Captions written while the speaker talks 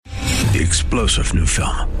The explosive new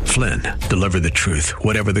film, Flynn, deliver the truth,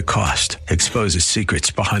 whatever the cost, exposes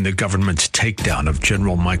secrets behind the government's takedown of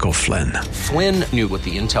General Michael Flynn. Flynn knew what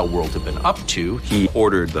the intel world had been up to. He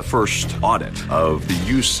ordered the first audit of the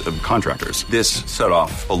use of contractors. This set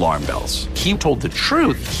off alarm bells. He told the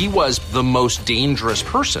truth. He was the most dangerous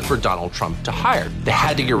person for Donald Trump to hire. They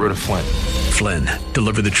had to get rid of Flynn. Flynn,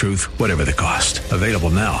 deliver the truth, whatever the cost. Available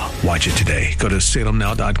now. Watch it today. Go to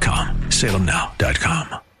salemnow.com.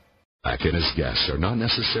 salemnow.com. Black and his guests are not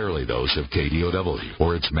necessarily those of KDOW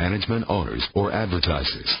or its management, owners, or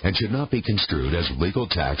advertisers, and should not be construed as legal,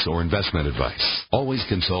 tax, or investment advice. Always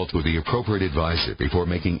consult with the appropriate advisor before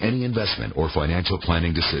making any investment or financial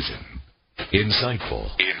planning decision. Insightful,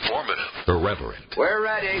 informative, irreverent. We're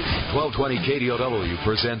ready. 1220 KDOW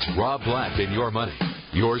presents Rob Black and Your Money,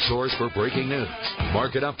 your source for breaking news,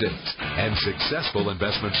 market updates, and successful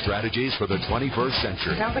investment strategies for the 21st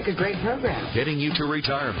century. Sounds like a great program. Getting you to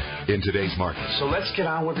retirement in today's market. So let's get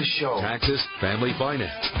on with the show. Taxes, family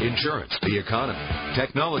finance, insurance, the economy,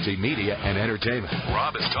 technology, media, and entertainment.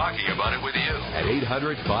 Rob is talking about it with you at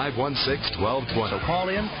 800-516-1220. So call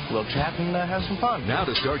in, we'll chat and have some fun. Now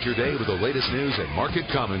to start your day with the latest news and market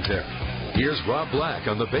commentary. Here's Rob Black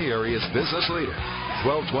on the Bay Area's business leader,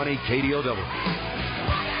 1220 KDOW.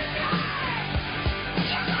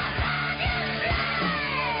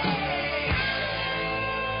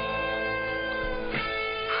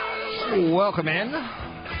 Welcome in.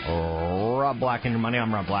 Rob Black and Your Money.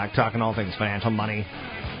 I'm Rob Black, talking all things financial, money,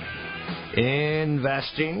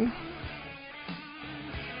 investing,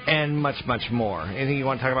 and much, much more. Anything you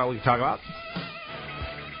want to talk about, we can talk about.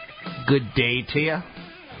 Good day to you.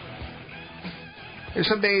 There's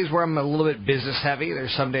some days where I'm a little bit business heavy.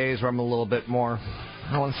 There's some days where I'm a little bit more,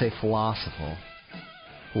 I don't want to say philosophical.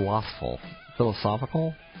 Falafel.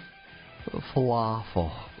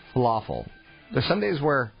 There's some days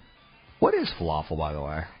where, what is falafel, by the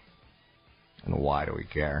way? And why do we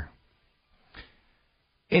care?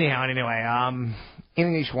 Anyway,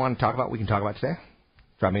 anything you want to talk about, we can talk about today.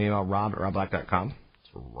 Drop me an email, rob@robblack.com.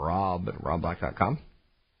 It's rob@robblack.com.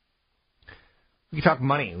 We can talk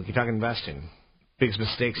money. We can talk investing. Biggest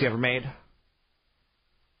mistakes you ever made?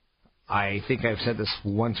 I think I've said this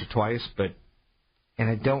once or twice, and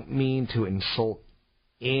I don't mean to insult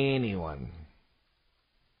anyone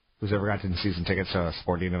who's ever gotten season tickets to a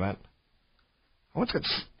sporting event. I once got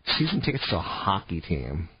season tickets to a hockey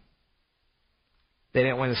team. They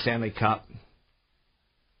didn't win the Stanley Cup.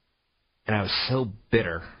 And I was so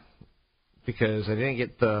bitter because I didn't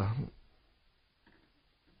get the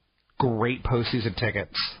great postseason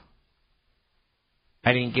tickets.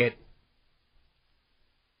 I didn't get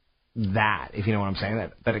that, if you know what I'm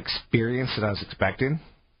saying, that experience that I was expecting.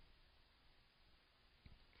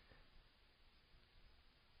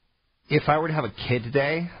 If I were to have a kid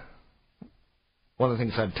today, one of the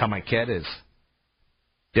things I'd tell my kid is,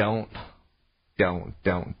 don't go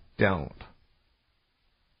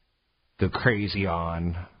crazy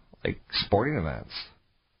on, sporting events.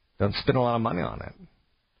 Don't spend a lot of money on it.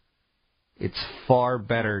 It's far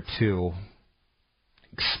better to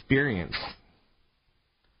experience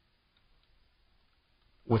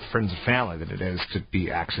with friends and family than it is to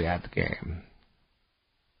be actually at the game.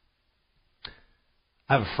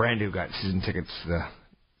 I have a friend who got season tickets to the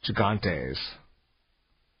Gigantes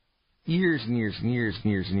years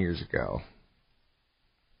ago.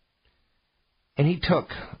 And he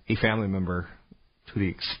took a family member to the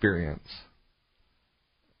experience.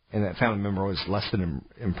 And that family member was less than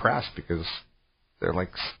impressed because they're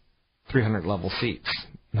 300 level seats.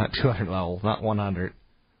 Not 200 level, not 100.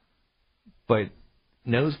 But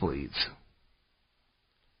nosebleeds.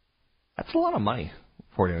 That's a lot of money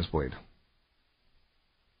for a nosebleed.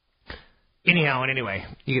 Anyway,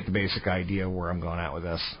 you get the basic idea where I'm going at with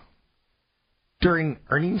this. During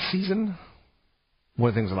earnings season, one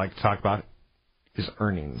of the things I like to talk about is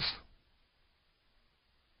earnings.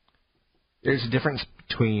 There's a difference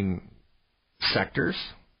between sectors,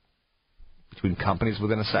 between companies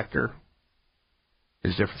within a sector.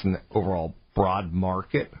 There's a difference in the overall broad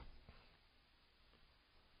market.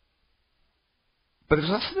 But there's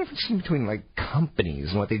also a difference between companies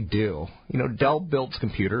and what they do. Dell builds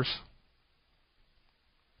computers.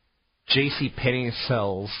 JCPenney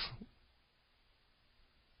sells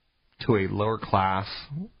to a lower class,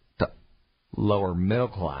 to lower middle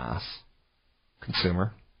class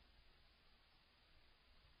consumer.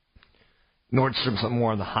 Nordstrom's something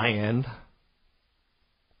more on the high end.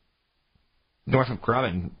 Northrop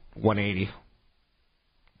Grumman, 180,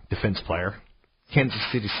 defense player. Kansas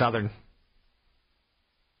City Southern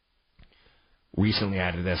recently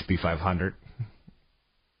added SB 500,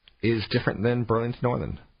 is different than Burlington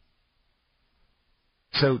Northern.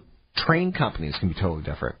 So train companies can be totally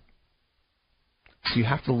different. So you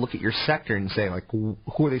have to look at your sector and say, like, who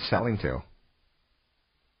are they selling to?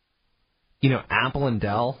 You know, Apple and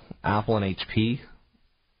Dell, Apple and HP,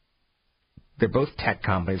 they're both tech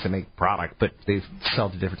companies that make product, but they sell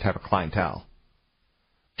to different type of clientele.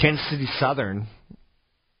 Kansas City Southern,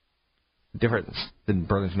 different than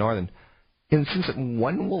Burlington Northern, in the sense that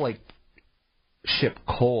one will, like, ship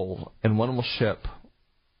coal and one will ship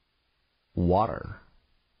water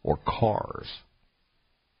or cars.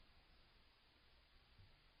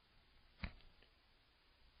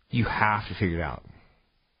 You have to figure it out.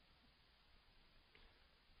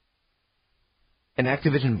 And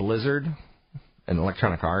Activision Blizzard and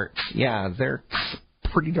Electronic Arts, yeah, they're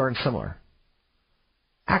pretty darn similar.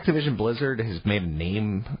 Activision Blizzard has made a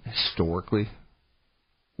name historically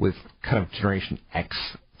with kind of Generation X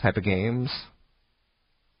type of games.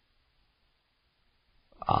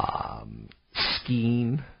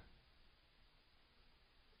 Skiing,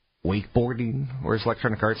 wakeboarding, whereas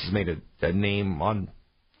Electronic Arts has made a name on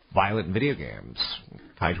violent video games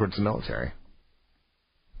tied towards the military.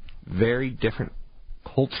 Very different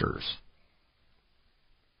cultures.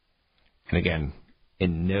 And again,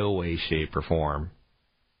 in no way, shape, or form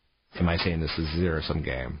am I saying this is a zero-sum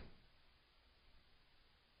game.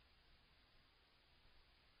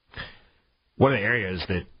 One of the areas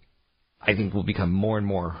that I think will become more and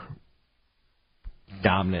more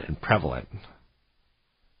dominant and prevalent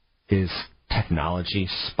is technology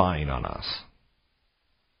spying on us.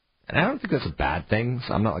 And I don't think that's a bad thing.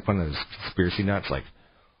 So I'm not like one of those conspiracy nuts like,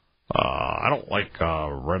 I don't like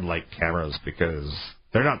red light cameras because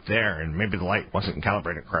they're not there and maybe the light wasn't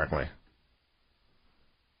calibrated correctly.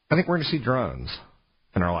 I think we're going to see drones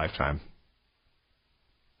in our lifetime.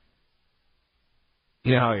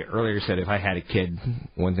 You know how I earlier said if I had a kid,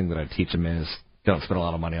 one thing that I'd teach him is don't spend a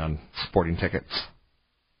lot of money on sporting tickets.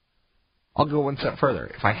 I'll go one step further.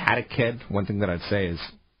 If I had a kid, one thing that I'd say is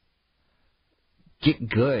get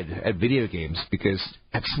good at video games because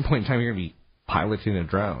at some point in time you're going to be piloting a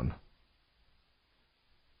drone.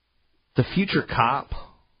 The future cop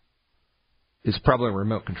is probably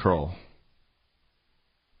remote control.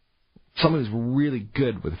 Someone who's really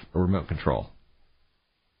good with a remote control.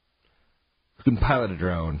 Who can pilot a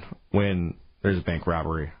drone when there's a bank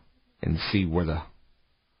robbery and see where the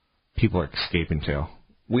people are escaping to.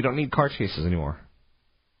 We don't need car chases anymore.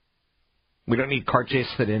 We don't need car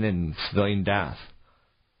chases that end in civilian death.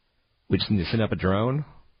 We just need to send up a drone,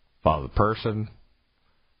 follow the person.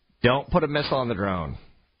 Don't put a missile on the drone.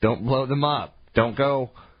 Don't blow them up. Don't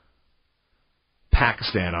go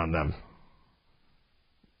Pakistan on them.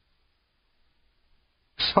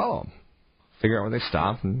 Just follow them. Figure out where they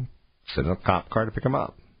stop and send a cop car to pick them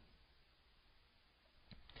up.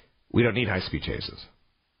 We don't need high-speed chases.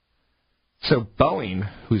 So Boeing,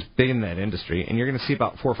 who's big in that industry, and you're going to see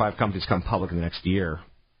about 4 or 5 companies come public in the next year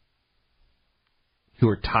who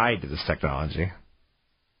are tied to this technology.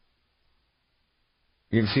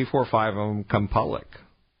 You're going to see 4 or 5 of them come public.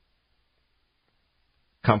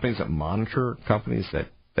 Companies that monitor, companies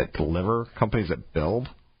that deliver, companies that build.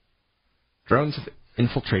 Drones have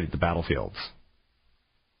infiltrated the battlefields.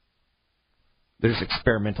 There's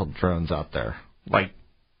experimental drones out there. Like,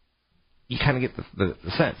 you kind of get the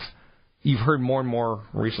sense. You've heard more and more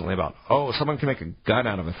recently about, someone can make a gun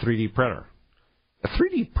out of a 3D printer. A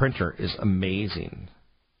 3D printer is amazing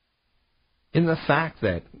in the fact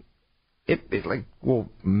that it will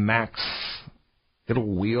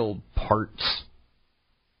it'll wield parts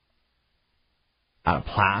out of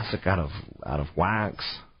plastic, out of wax.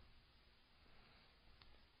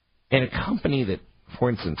 And a company that, for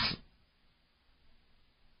instance,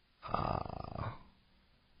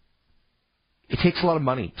 it takes a lot of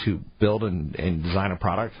money to build and design a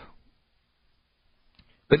product,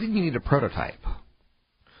 but then you need a prototype.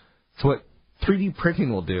 So what 3D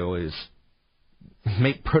printing will do is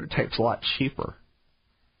make prototypes a lot cheaper.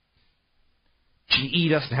 GE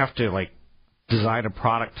doesn't have to design a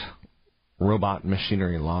product robot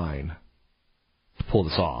machinery line to pull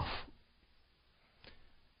this off.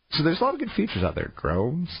 So there's a lot of good features out there.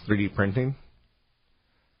 Drones, 3D printing.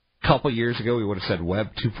 A couple years ago we would have said Web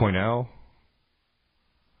 2.0.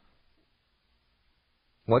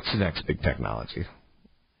 What's the next big technology?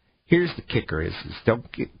 Here's the kicker: is don't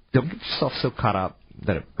get yourself so caught up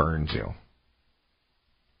that it burns you.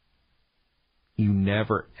 You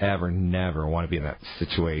never, ever, never want to be in that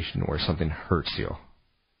situation where something hurts you.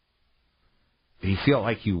 If you feel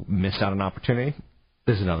like you missed out on an opportunity,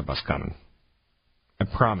 there's another bus coming. I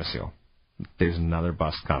promise you, there's another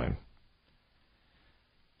bus coming.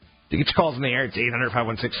 To get your calls in the air, it's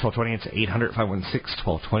 800-516-1220. It's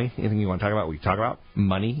 800-516-1220. Anything you want to talk about, we can talk about.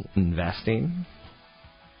 Money, investing,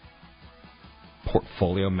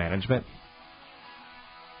 portfolio management.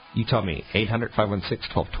 You tell me,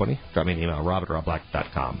 800-516-1220. Drop me an email,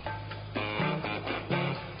 rob@robblack.com.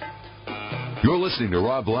 You're listening to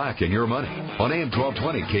Rob Black and Your Money on AM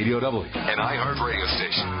 1220 KDOW, an iHeart radio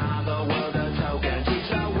station.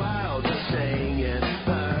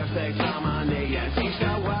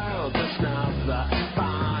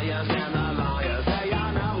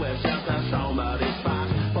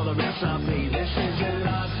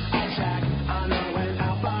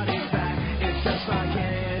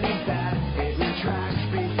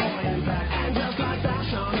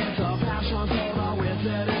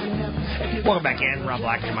 Welcome back in. Rob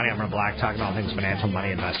Black, Your Money. I'm Rob Black, talking all things financial,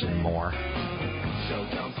 money, investing, and more.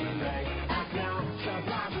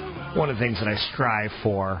 One of the things that I strive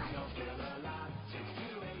for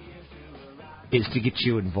is to get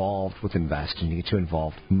you involved with investing, to get you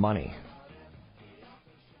involved with money.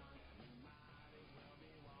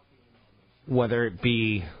 Whether it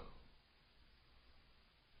be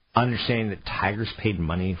understanding that Tiger's paid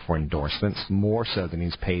money for endorsements more so than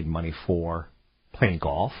he's paid money for playing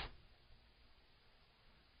golf.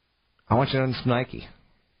 I want you to own some Nike.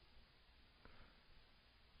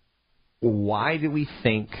 Why do we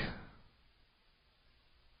think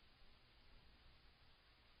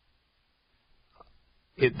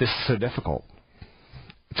this is so difficult?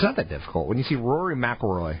 It's not that difficult. When you see Rory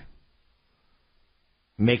McIlroy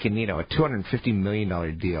making, a $250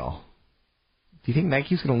 million deal, do you think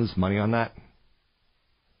Nike's going to lose money on that?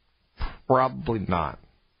 Probably not.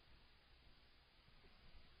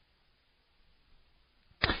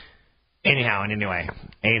 Anyhow and anyway,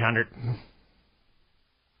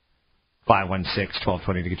 800-516-1220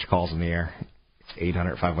 to get your calls in the air. It's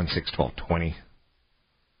 800-516-1220.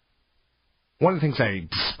 One of the things I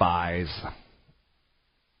despise,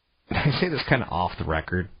 and I say this kind of off the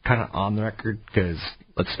record, kind of on the record, because,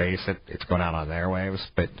 let's face it, it's going out on the airwaves,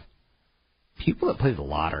 but people that play the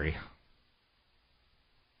lottery.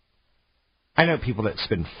 I know people that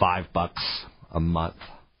spend $5 a month,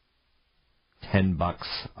 $10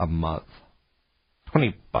 a month,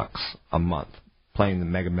 $20 a month playing the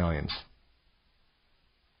Mega Millions,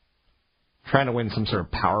 trying to win some sort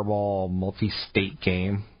of Powerball multi-state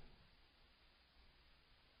game.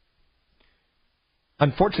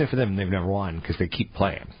 Unfortunately for them, they've never won because they keep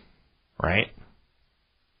playing, right?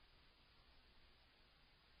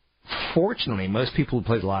 Fortunately, most people who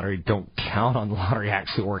play the lottery don't count on the lottery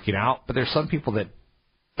actually working out, but there's some people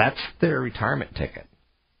that's their retirement ticket.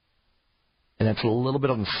 And that's a little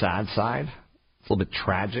bit on the sad side. It's a little bit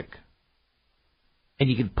tragic. And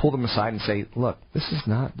you can pull them aside and say, look, this is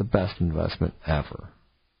not the best investment ever.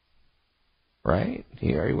 Right?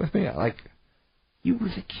 Are you with me? You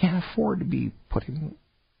really can't afford to be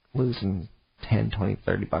losing $10, $20,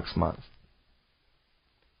 $30 a month.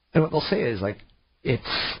 And what they'll say is,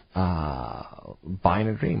 it's buying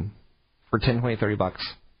a dream for $10, $20, $30.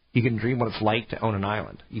 You can dream what it's like to own an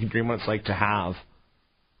island. You can dream what it's like to have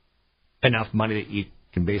enough money that you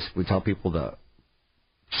can basically tell people to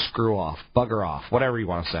screw off, bugger off, whatever you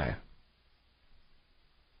want to say.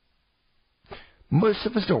 Most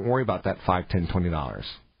of us don't worry about that $5, $10, $20.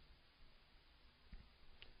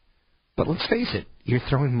 But let's face it, you're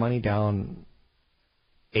throwing money down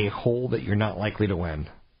a hole that you're not likely to win.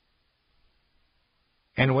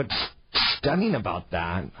 And what's stunning about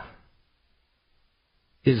that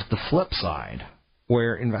is the flip side,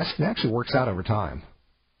 where investing actually works out over time.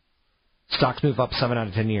 Stocks move up 7 out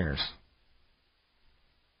of 10 years.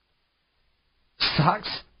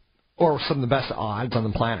 Stocks are some of the best odds on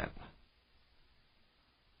the planet.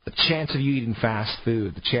 The chance of you eating fast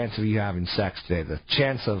food, the chance of you having sex today, the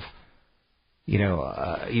chance of,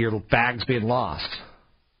 your bags being lost,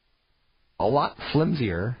 a lot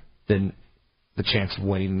flimsier than the chance of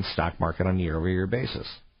winning in the stock market on a year-over-year basis.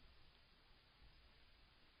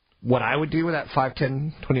 What I would do with that $5,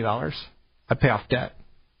 $10, $20, I'd pay off debt.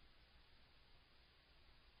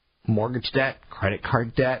 Mortgage debt, credit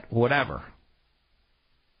card debt, whatever.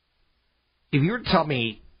 If you were to tell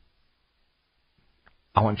me,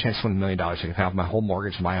 I want a chance to win $1 million, I can pay off my whole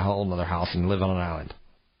mortgage, buy a whole other house, and live on an island.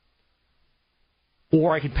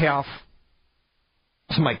 Or I could pay off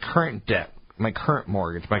some of my current debt, my current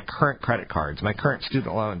mortgage, my current credit cards, my current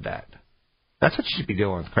student loan debt. That's what you should be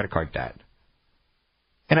doing with credit card debt.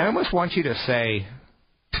 And I almost want you to say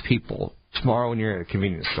to people tomorrow when you're at a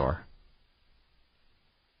convenience store,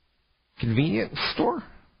 convenience store?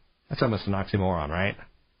 That's almost an oxymoron, right?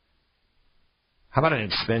 How about an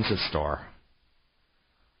expensive store?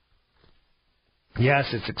 Yes,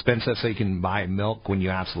 it's expensive so you can buy milk when you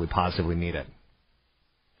absolutely positively need it.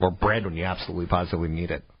 Or bread when you absolutely positively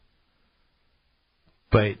need it.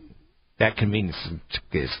 But that convenience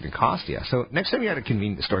is going to cost you. So next time you're at a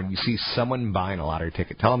convenience store and you see someone buying a lottery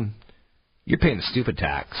ticket, tell them you're paying the stupid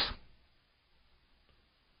tax.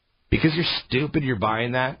 Because you're stupid, you're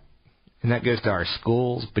buying that, and that goes to our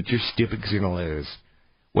schools, but you're stupid because you're going to lose.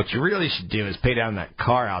 What you really should do is pay down that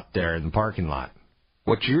car out there in the parking lot.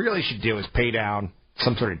 What you really should do is pay down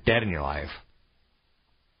some sort of debt in your life.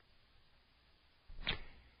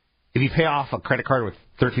 If you pay off a credit card with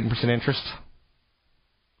 13% interest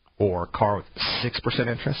or a car with 6%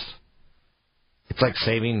 interest, it's like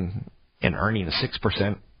saving and earning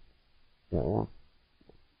 6%. Or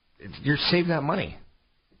you're saving that money.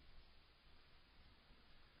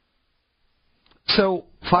 So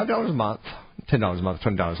 $5 a month, $10 a month,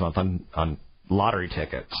 $20 a month on lottery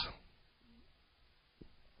tickets.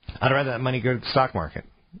 I'd rather that money go to the stock market.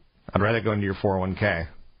 I'd rather go into your 401k.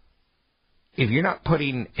 If you're not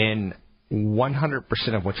putting in 100%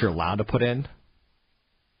 of what you're allowed to put in,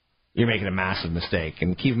 you're making a massive mistake.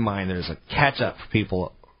 And keep in mind, there's a catch-up for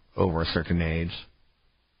people over a certain age.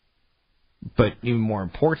 But even more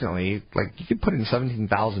importantly, like you could put in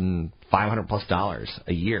 $17,500 plus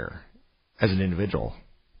a year as an individual.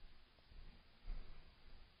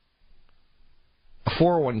 A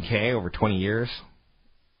 401k over 20 years,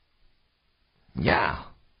 yeah.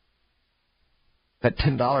 That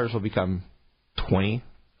 $10 will become $20,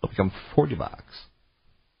 it'll become $40.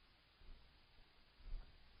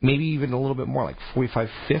 Maybe even a little bit more, like $45,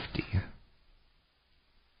 $50.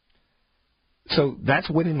 So that's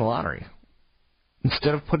winning the lottery.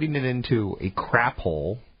 Instead of putting it into a crap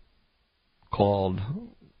hole called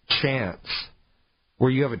chance, where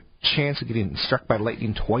you have a chance of getting struck by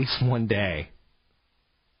lightning twice in one day.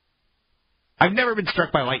 I've never been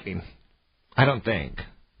struck by lightning. I don't think.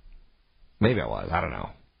 Maybe I was. I don't know.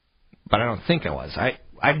 But I don't think I was.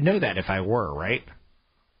 I'd know that if I were, right?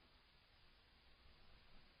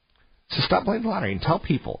 So stop playing the lottery and tell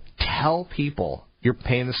people you're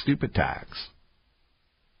paying the stupid tax.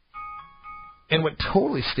 And what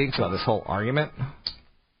totally stinks about this whole argument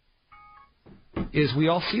is we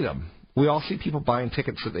all see them. We all see people buying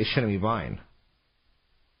tickets that they shouldn't be buying.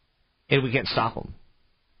 And we can't stop them.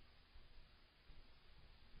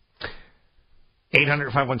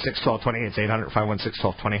 800-516-1220. It's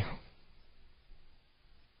 800-516-1220.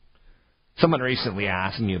 Someone recently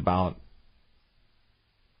asked me about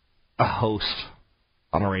a host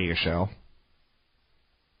on a radio show.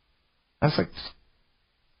 I was like,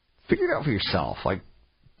 figure it out for yourself. Like,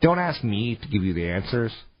 don't ask me to give you the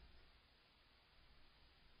answers.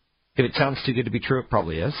 If it sounds too good to be true, it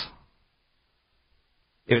probably is.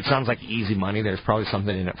 If it sounds like easy money, there's probably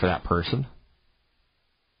something in it for that person.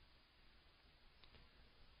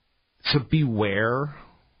 So beware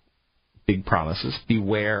big promises.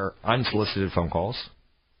 Beware unsolicited phone calls.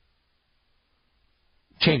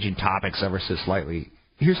 Changing topics ever so slightly.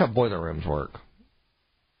 Here's how boiler rooms work.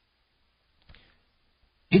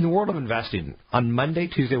 In the world of investing, on Monday,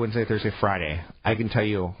 Tuesday, Wednesday, Thursday, Friday, I can tell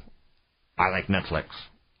you I like Netflix.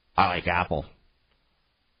 I like Apple.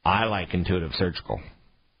 I like Intuitive Surgical.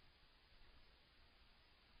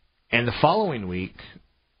 And the following week,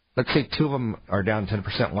 let's say two of them are down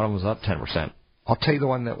 10%, one of them was up 10%. I'll tell you the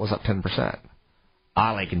one that was up 10%.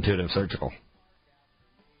 I like Intuitive Surgical.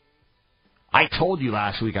 I told you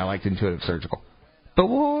last week I liked Intuitive Surgical. But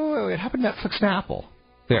wait, it happened to Netflix and Apple.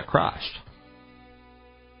 They got crushed.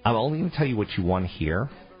 I'm only going to tell you what you want to hear.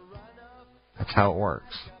 That's how it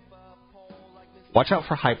works. Watch out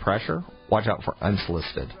for high pressure. Watch out for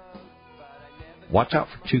unsolicited. Watch out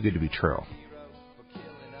for too good to be true.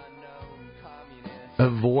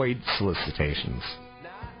 Avoid solicitations.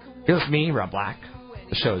 Here's me, Rob Black.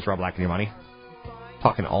 The show is Rob Black and Your Money.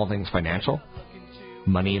 Talking all things financial.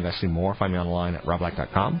 Money, investing more. Find me online at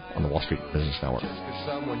robblack.com on the Wall Street Business Network. Just 'cause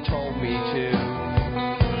someone told me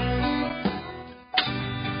to.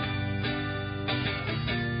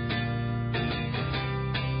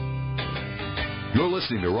 You're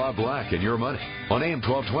listening to Rob Black and Your Money on AM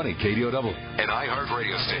 1220 KDOW, an iHeart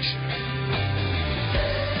radio station.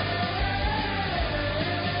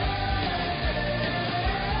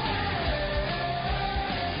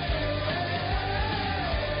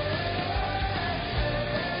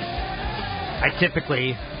 I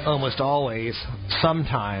typically, almost always,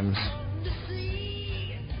 sometimes,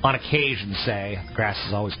 on occasion say, the grass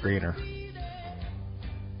is always greener.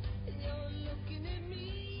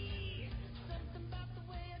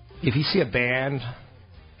 If you see a band,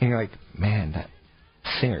 and you're like, man, that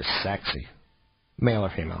singer's sexy, male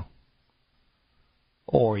or female,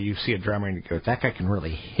 Or you see a drummer and you go, that guy can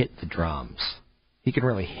really hit the drums. He can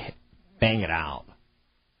really bang it out.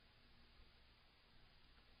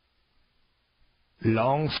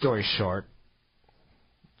 Long story short,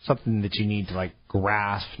 something that you need to like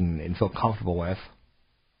grasp and feel comfortable with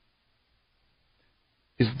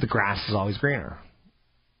is the grass is always greener.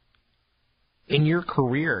 In your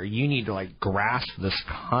career, you need to like grasp this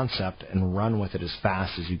concept and run with it as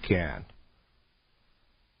fast as you can.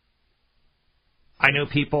 I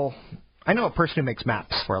know a person who makes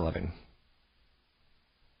maps for a living.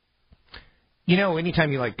 You know,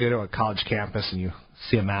 anytime you like go to a college campus and you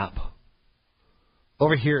see a map,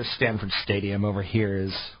 over here is Stanford Stadium, over here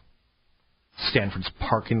is Stanford's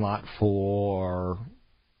parking lot for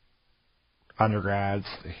undergrads,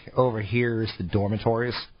 over here is the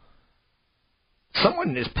dormitories.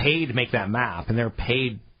 Someone is paid to make that map, and they're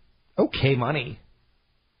paid okay money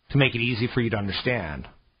to make it easy for you to understand.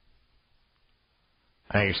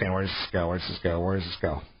 I know you're saying, where does this go, where does this go, where does this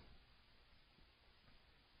go?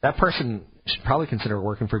 That person should probably consider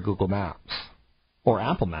working for Google Maps or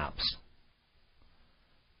Apple Maps,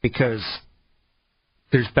 because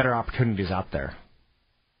there's better opportunities out there.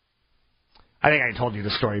 I think I told you the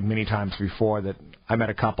story many times before that I met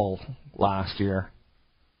a couple last year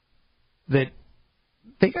that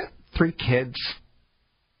they got 3 kids,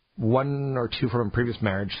 1 or 2 from a previous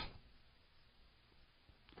marriage,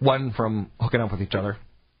 1 from hooking up with each other.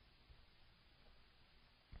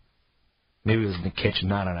 Maybe it was in the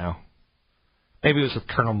kitchen, I don't know. Maybe it was with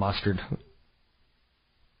Colonel Mustard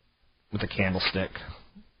with a candlestick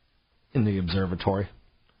in the observatory.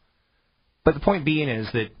 But the point being is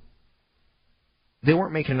that they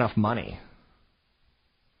weren't making enough money.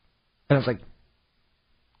 And I was like,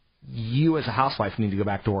 you as a housewife need to go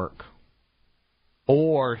back to work.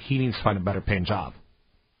 Or he needs to find a better paying job.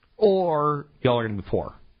 Or y'all are going to be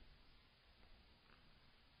poor.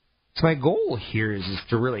 So my goal here is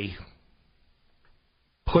to really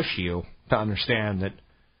push you to understand that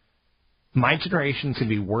my generation can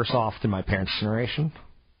be worse off than my parents' generation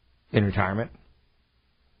in retirement.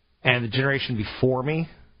 And the generation before me,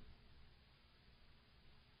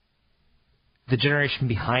 the generation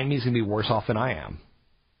behind me is going to be worse off than I am.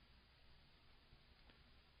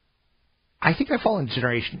 I think I fall in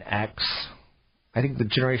Generation X. I think the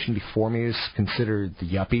generation before me is considered the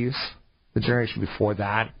yuppies. The generation before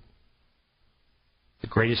that, the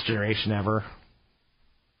greatest generation ever.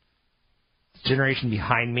 The generation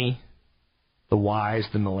behind me, the Ys,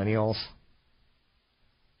 the millennials.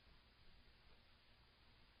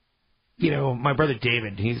 You know, my brother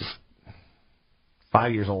David, he's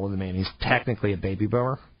 5 years older than me, and he's technically a baby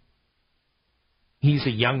boomer. He's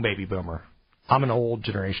a young baby boomer. I'm an old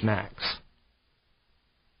Generation X.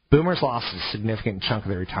 Boomers lost a significant chunk of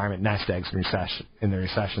their retirement nest eggs in the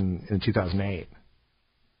recession in 2008.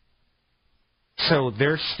 So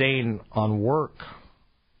they're staying on work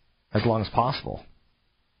as long as possible.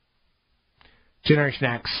 Generation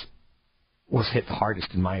X was hit the hardest,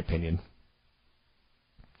 in my opinion.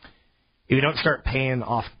 If you don't start paying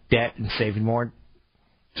off debt and saving more,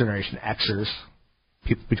 Generation Xers,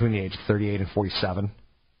 people between the age of 38 and 47,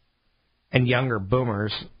 and younger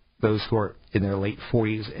boomers, those who are in their late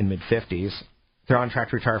 40s and mid-50s, they're on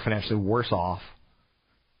track to retire financially worse off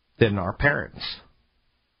than our parents.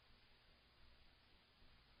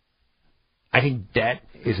 I think debt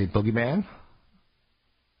is a boogeyman.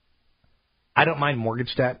 I don't mind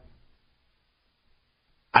mortgage debt.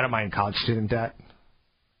 I don't mind college student debt.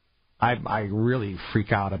 I really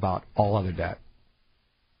freak out about all other debt.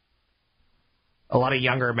 A lot of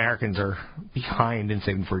younger Americans are behind in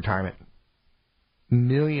saving for retirement.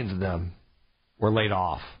 Millions of them were laid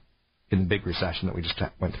off in the big recession that we just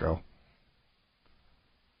went through.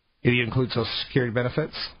 If you include Social Security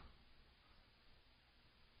benefits,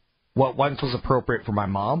 what once was appropriate for my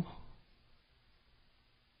mom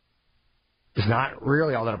is not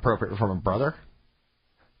really all that appropriate for my brother.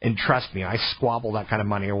 And trust me, I squabble that kind of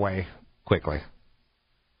money away quickly.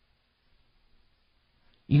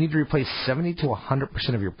 You need to replace 70 to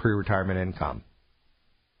 100% of your pre-retirement income.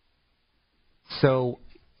 So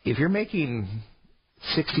if you're making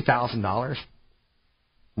 $60,000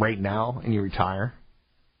 right now and you retire,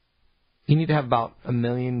 you need to have about $1.2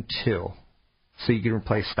 million so you can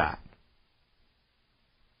replace that.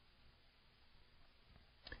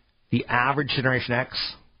 The average Generation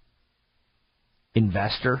X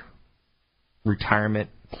investor, retirement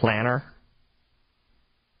planner,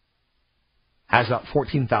 has about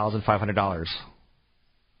 $14,500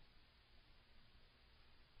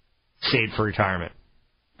 saved for retirement.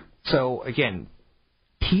 So, again,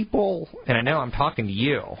 people, and I know I'm talking to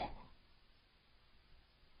you,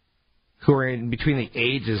 who are in between the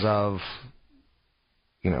ages of,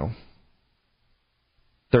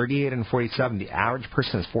 38 and 47, the average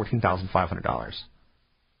person is $14,500.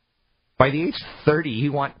 By the age of 30,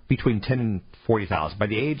 you want between $10,000 and $40,000. By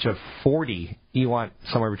the age of 40, you want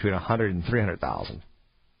somewhere between $100,000 and $300,000.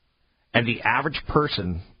 And the average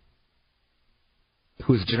person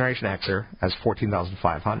who's a Generation Xer has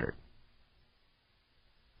 $14,500.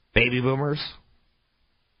 Baby boomers.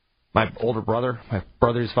 My older brother, my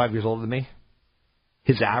brother is 5 years older than me.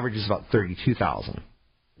 His average is about $32,000.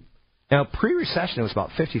 Now, pre-recession, it was about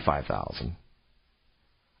 $55,000.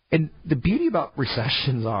 And the beauty about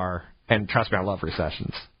recessions are, and trust me, I love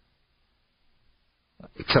recessions,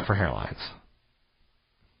 except for hairlines.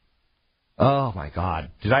 Oh, my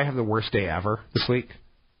God. Did I have the worst day ever this week?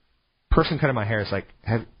 Person cutting my hair is like,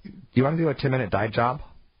 do you want to do a 10-minute dye job?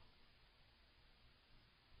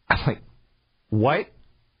 I'm like, what?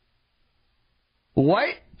 What?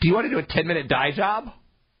 Do you want to do a 10-minute dye job?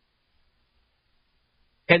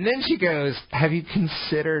 And then she goes, have you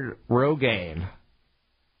considered Rogaine?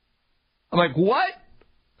 I'm like, what?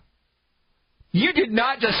 You did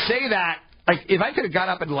not just say that. Like, if I could have got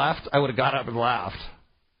up and left, I would have got up and left.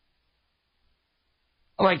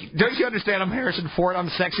 I'm like, don't you understand I'm Harrison Ford? I'm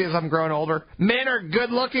sexy as I'm growing older. Men are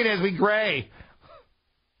good looking as we gray.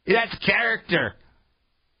 That's character.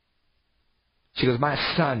 She goes, my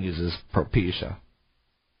son uses Propecia.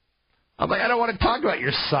 I'm like, I don't want to talk about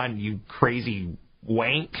your son, you crazy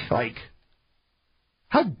wank. Like,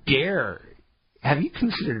 how dare? Have you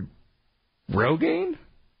considered Rogaine?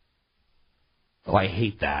 Oh, I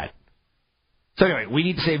hate that. So anyway, we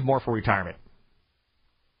need to save more for retirement.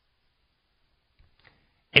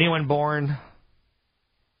 Anyone born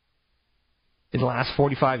in the last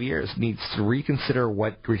 45 years needs to reconsider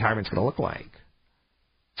what retirement's going to look like.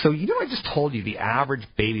 So, I just told you the average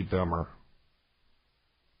baby boomer,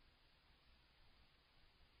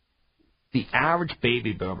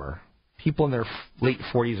 people in their late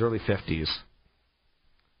 40s, early 50s,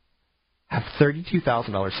 have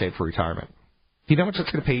 $32,000 saved for retirement. Do you know how much that's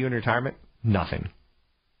going to pay you in retirement? Nothing.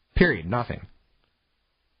 Period. Nothing.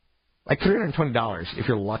 Like $320 if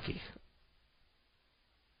you're lucky.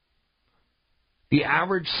 The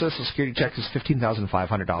average Social Security check is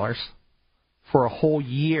 $15,500 for a whole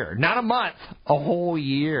year. Not a month, a whole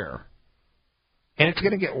year. And it's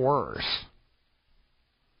going to get worse.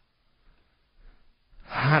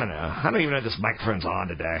 I don't know. I don't even know if this microphone's on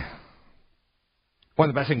today. One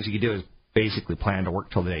of the best things you can do is basically plan to work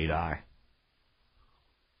till the day you die.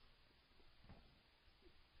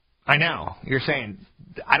 I know. You're saying,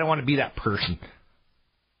 I don't want to be that person.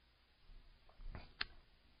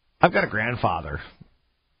 I've got a grandfather,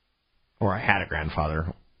 or I had a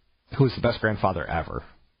grandfather, who was the best grandfather ever.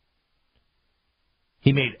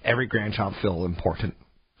 He made every grandchild feel important.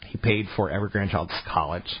 He paid for every grandchild's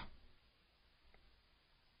college.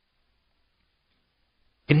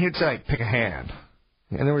 And he'd say, like, pick a hand.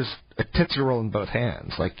 And there was a Tootsie Roll in both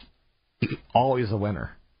hands. Like, always a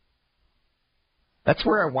winner. That's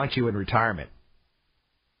where I want you in retirement.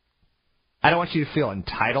 I don't want you to feel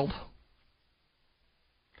entitled.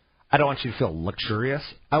 I don't want you to feel luxurious.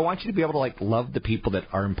 I want you to be able to, love the people that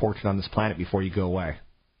are important on this planet before you go away.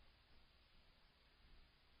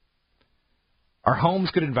 Are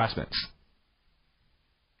homes good investments?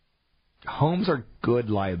 Homes are good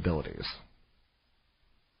liabilities.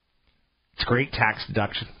 It's great tax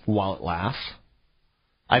deduction while it lasts.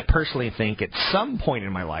 I personally think at some point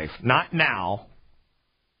in my life, not now,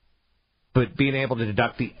 but being able to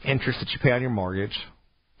deduct the interest that you pay on your mortgage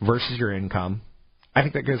versus your income, I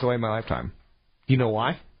think that goes away in my lifetime. You know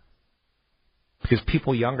why? Because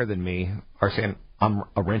people younger than me are saying, I'm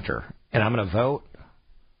a renter, and I'm going to vote.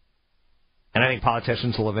 And I think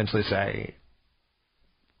politicians will eventually say,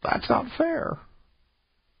 that's not fair.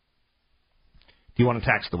 Do you want to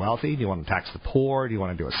tax the wealthy? Do you want to tax the poor? Do you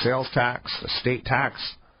want to do a sales tax, a state tax?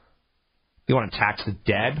 Do you want to tax the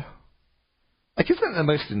dead? Isn't that the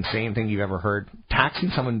most insane thing you've ever heard? Taxing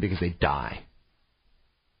someone because they die.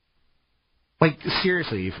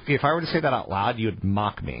 Seriously, if I were to say that out loud, you would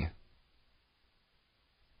mock me.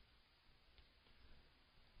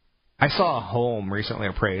 I saw a home recently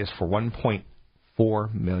appraised for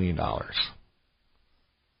 $1.4 million.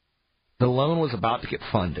 The loan was about to get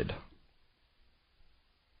funded.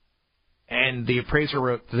 And the appraiser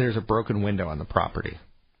wrote there's a broken window on the property.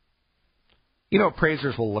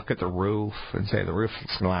 Appraisers will look at the roof and say the roof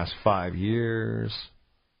is going to last 5 years.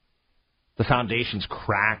 The foundation's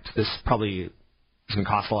cracked. This probably is going to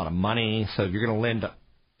cost a lot of money. So if you're going to lend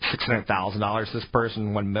 $600,000 to this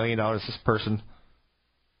person, $1 million to this person,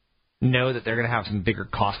 know that they're going to have some bigger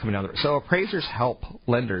costs coming down the road. So appraisers help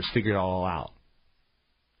lenders figure it all out.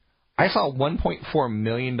 I saw a $1.4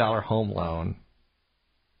 million home loan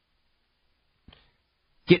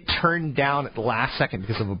get turned down at the last second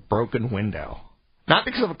because of a broken window. Not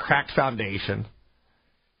because of a cracked foundation.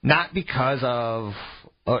 Not because of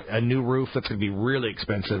a new roof that's going to be really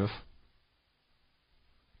expensive.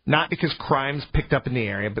 Not because crime's picked up in the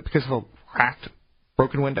area, but because of a cracked,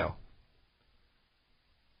 broken window.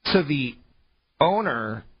 So the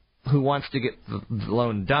owner who wants to get the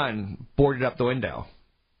loan done boarded up the window.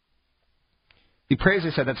 The appraiser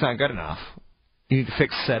said that's not good enough. You need to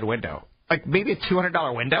fix said window. Like maybe a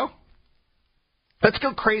 $200 window? Let's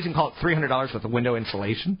go crazy and call it $300 with the window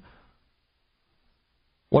insulation.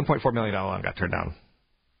 $1.4 million loan got turned down.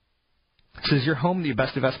 So is your home the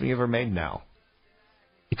best investment you ever made? No.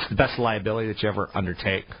 It's the best liability that you ever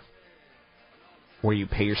undertake, where you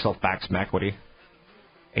pay yourself back some equity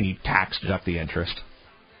and you tax deduct the interest.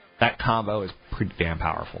 That combo is pretty damn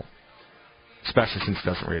powerful, especially since it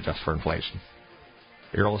doesn't readjust for inflation.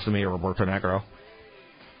 You're listening to me, Roberto Negro,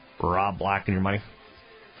 Rob Black and Your Money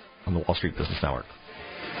on the Wall Street Business Network.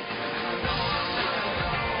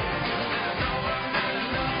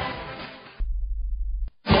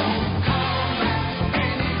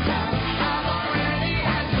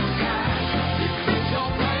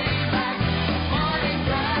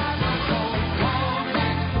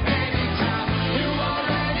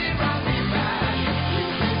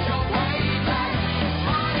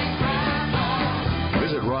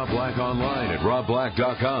 Online at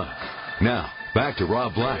robblack.com. Now, back to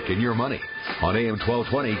Rob Black and Your Money on AM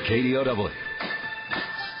 1220 KDOW.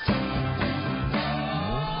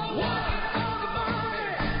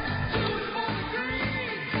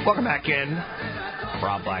 Welcome back in.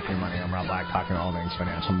 Rob Black and Your Money. I'm Rob Black, talking all things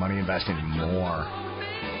financial, money, investing, and more.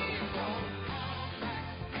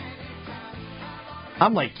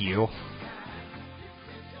 I'm like you.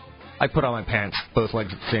 I put on my pants, both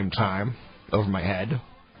legs at the same time, over my head.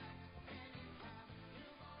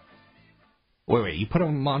 Wait, you put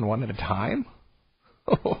them on one at a time?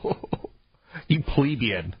 You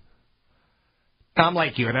plebeian. I'm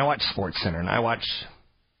like you, and I watch SportsCenter, and I watch,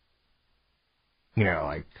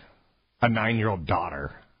 like a 9-year-old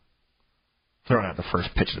daughter throwing out the first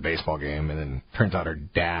pitch of the baseball game, and then turns out her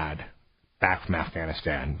dad, back from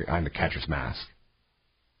Afghanistan, behind the catcher's mask.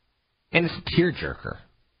 And it's a tearjerker.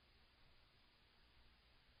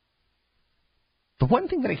 The one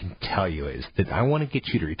thing that I can tell you is that I want to get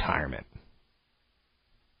you to retirement.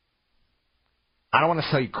 I don't want to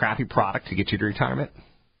sell you crappy product to get you to retirement.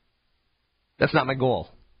 That's not my goal.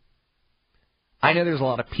 I know there's a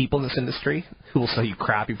lot of people in this industry who will sell you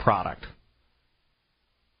crappy product.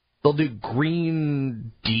 They'll do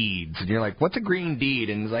green deeds, and you're like, what's a green deed?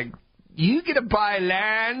 And it's like, you get to buy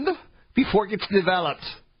land before it gets developed.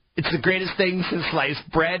 It's the greatest thing since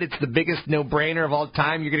sliced bread. It's the biggest no-brainer of all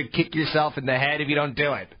time. You're going to kick yourself in the head if you don't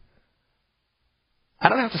do it. I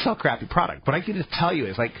don't have to sell crappy product. What I get to tell you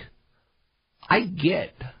is, like, I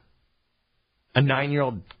get a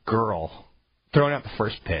 9-year-old girl throwing out the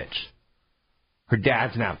first pitch. Her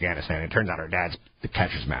dad's in Afghanistan. It turns out her dad's the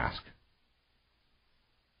catcher's mask.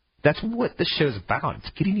 That's what this show's about.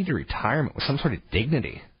 It's getting you to retirement with some sort of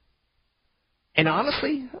dignity. And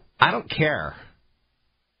honestly, I don't care.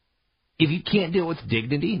 If you can't do it with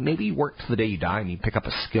dignity, maybe you work till the day you die and you pick up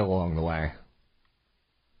a skill along the way.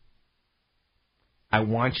 I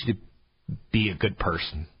want you to be a good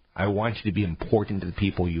person. I want you to be important to the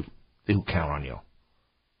people who count on you.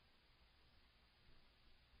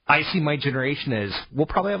 I see my generation as, we'll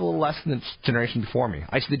probably have a little less than the generation before me.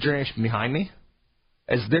 I see the generation behind me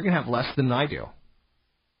as they're going to have less than I do.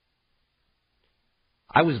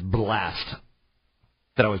 I was blessed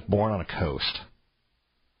that I was born on a coast.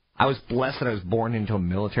 I was blessed that I was born into a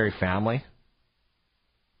military family.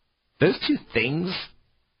 Those two things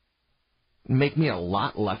make me a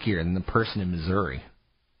lot luckier than the person in Missouri.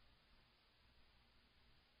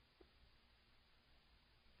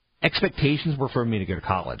 Expectations were for me to go to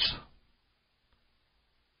college.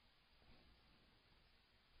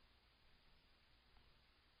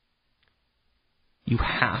 You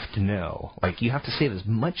have to know. Like, you have to save as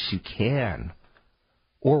much as you can,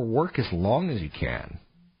 or work as long as you can,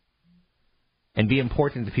 and be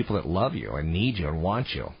important to people that love you and need you and want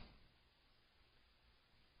you.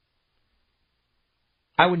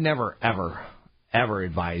 I would never, ever, ever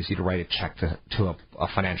advise you to write a check to a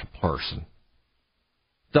financial person.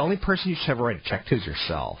 The only person you should ever write a check to is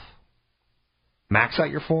yourself. Max out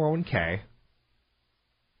your 401k.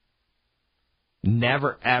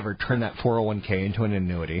 Never, ever turn that 401k into an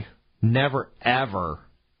annuity. Never, ever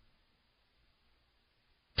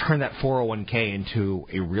turn that 401k into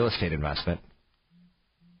a real estate investment.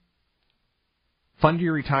 Fund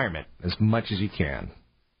your retirement as much as you can.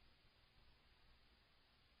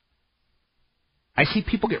 I see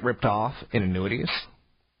people get ripped off in annuities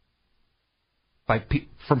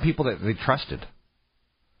from people that they trusted.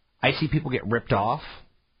 I see people get ripped off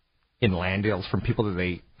in land deals from people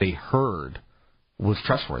that they heard was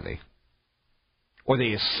trustworthy, or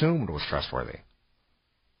they assumed was trustworthy.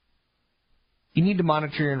 You need to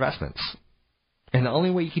monitor your investments. And the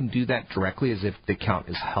only way you can do that directly is if the account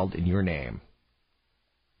is held in your name.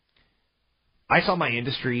 I saw my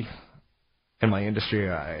industry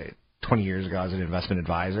 20 years ago as an investment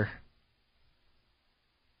advisor.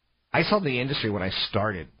 I saw the industry when I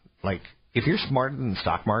started. Like, if you're smarter than the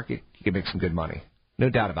stock market, you can make some good money. No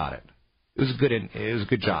doubt about it. It was a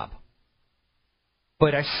good job.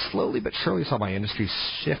 But I slowly but surely saw my industry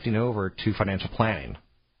shifting over to financial planning,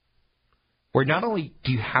 where not only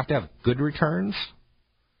do you have to have good returns,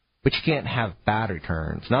 but you can't have bad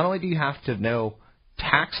returns. Not only do you have to know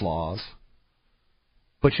tax laws,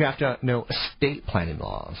 but you have to know estate planning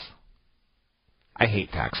laws. I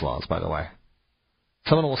hate tax laws, by the way.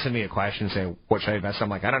 Someone will send me a question and say, what should I invest in? I'm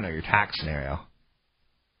like, I don't know your tax scenario.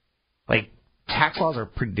 Like, tax laws are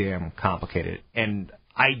pretty damn complicated. And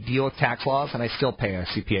I deal with tax laws, and I still pay a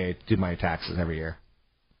CPA to do my taxes every year.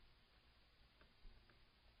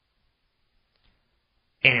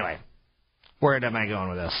 Anyway, where am I going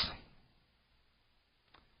with this?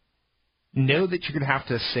 Know that you're going to have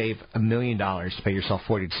to save $1 million to pay yourself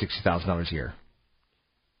 $40,000 to $60,000 a year.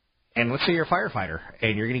 And let's say you're a firefighter,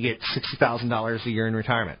 and you're going to get $60,000 a year in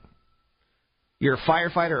retirement. You're a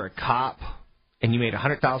firefighter or a cop, and you made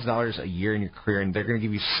 $100,000 a year in your career, and they're going to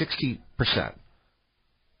give you 60%.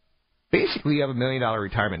 Basically, you have $1 million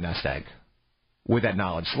retirement nest egg with that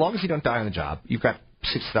knowledge. As long as you don't die on the job, you've got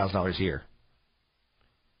 $60,000 a year.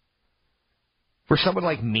 For someone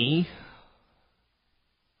like me,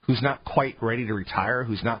 who's not quite ready to retire,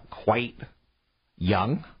 who's not quite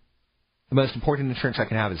young, the most important insurance I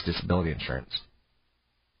can have is disability insurance.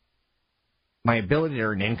 My ability to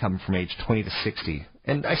earn income from age 20 to 60.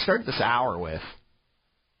 And I started this hour with,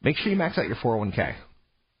 make sure you max out your 401k.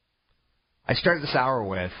 I started this hour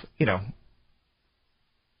with,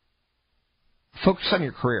 focus on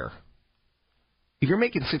your career. If you're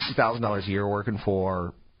making $60,000 a year working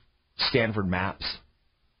for Stanford Maps,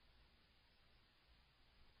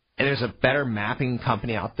 and there's a better mapping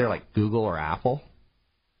company out there like Google or Apple,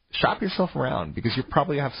 shop yourself around because you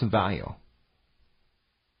probably have some value.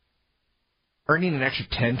 Earning an extra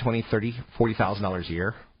 $10,000, $20,000, $30,000, $40,000 a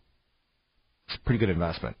year is a pretty good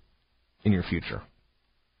investment in your future.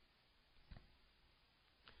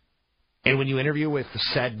 And when you interview with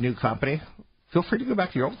said new company, feel free to go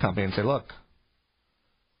back to your old company and say, look,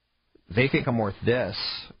 they think I'm worth this,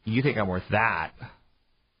 you think I'm worth that.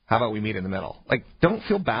 How about we meet in the middle? Like, don't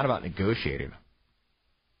feel bad about negotiating.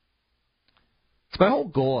 So my whole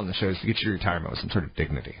goal on the show is to get you to retirement with some sort of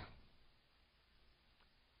dignity.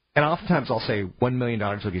 And oftentimes I'll say $1 million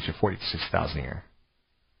will get you $40,000 to $60,000 a year.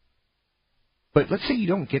 But let's say you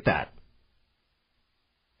don't get that.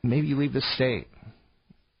 Maybe you leave the state.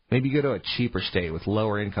 Maybe you go to a cheaper state with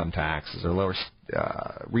lower income taxes or lower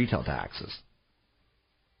retail taxes.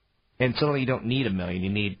 And suddenly you don't need $1 million, you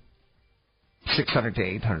need $600,000 to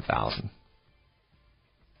 $800,000.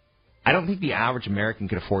 I don't think the average American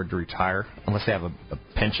could afford to retire unless they have a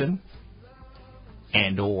pension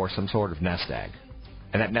and or some sort of nest egg.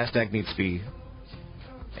 And that nest egg needs to be...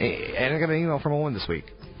 And I got an email from a woman this week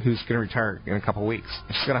who's going to retire in a couple of weeks.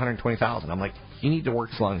 She's got $120,000. I'm like, you need to work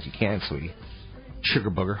as long as you can, sweetie.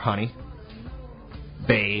 Sugar booger, honey,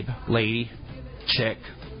 babe, lady, chick,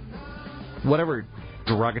 whatever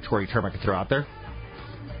derogatory term I could throw out there.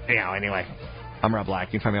 Anyhow, anyway, I'm Rob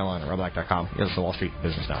Black. You can find me online at robblack.com. You're the Wall Street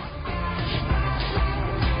Business Network.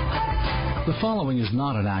 The following is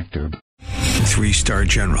not an actor. 3-star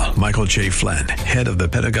General Michael J. Flynn, head of the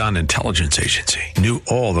Pentagon Intelligence Agency, knew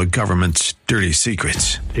all the government's dirty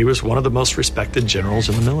secrets. He was one of the most respected generals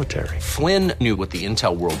in the military. Flynn knew what the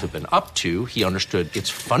intel world had been up to. He understood its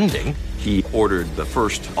funding. He ordered the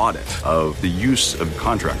first audit of the use of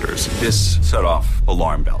contractors. This set off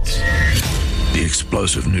alarm bells. The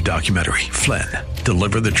explosive new documentary, Flynn,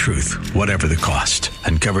 Deliver the Truth, Whatever the Cost,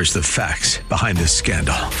 uncovers the facts behind this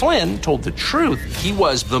scandal. Flynn told the truth. He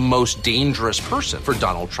was the most dangerous person for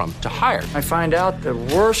Donald Trump to hire. I find out the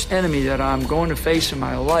worst enemy that I'm going to face in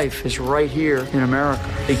my life is right here in America.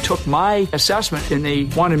 They took my assessment and they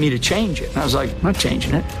wanted me to change it. And I was like, I'm not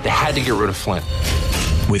changing it. They had to get rid of Flynn.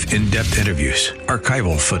 with in-depth interviews,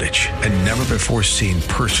 archival footage, and never-before-seen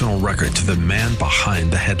personal records of the man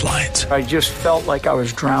behind the headlines. I just felt like I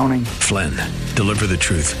was drowning. Flynn, deliver the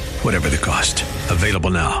truth, whatever the cost.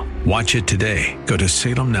 Available now. Watch it today. Go to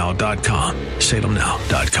salemnow.com.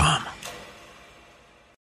 salemnow.com.